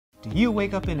Do you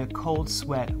wake up in a cold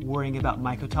sweat worrying about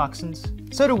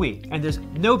mycotoxins? So do we, and there's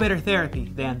no better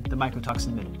therapy than the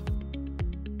Mycotoxin Minute.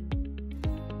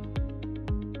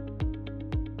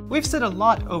 We've said a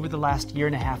lot over the last year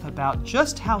and a half about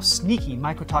just how sneaky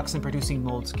mycotoxin-producing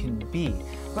molds can be.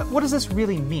 But what does this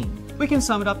really mean? We can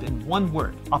sum it up in one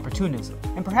word: opportunism.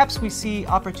 And perhaps we see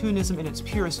opportunism in its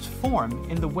purest form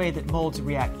in the way that molds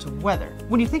react to weather.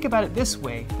 When you think about it this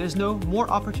way, there's no more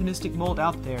opportunistic mold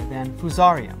out there than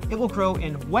Fusarium. It will grow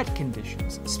in wet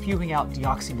conditions, spewing out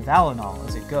deoxynivalenol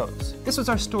as it goes. This was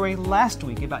our story last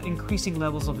week about increasing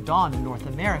levels of DON in North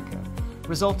America,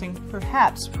 resulting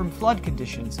perhaps from flood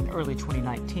conditions in early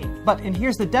 2019. And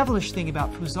here's the devilish thing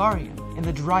about Fusarium: in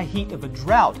the dry heat of a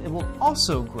drought, it will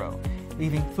also grow,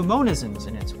 leaving fumonisins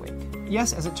in its wake.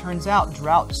 Yes, as it turns out,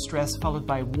 drought stress followed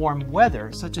by warm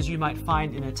weather, such as you might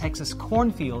find in a Texas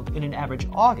cornfield in an average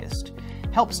August,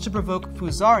 helps to provoke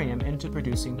Fusarium into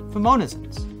producing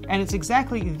fumonisins. And it's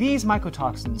exactly these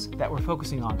mycotoxins that we're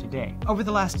focusing on today. Over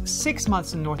the last 6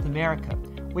 months in North America,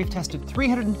 we've tested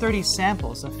 330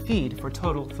 samples of feed for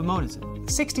total fumonisin.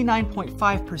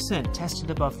 69.5% tested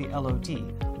above the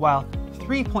LOD, while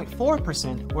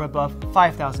 3.4% were above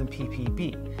 5,000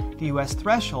 ppb, the US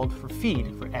threshold for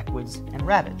feed for equids and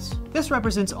rabbits. This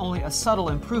represents only a subtle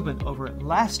improvement over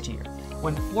last year,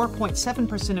 when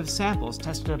 4.7% of samples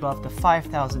tested above the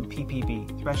 5,000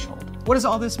 ppb threshold. What does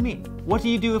all this mean? What do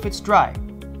you do if it's dry?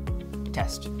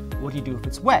 Test. What do you do if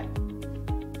it's wet?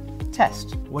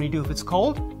 Test. What do you do if it's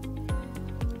cold?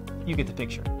 You get the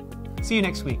picture. See you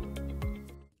next week.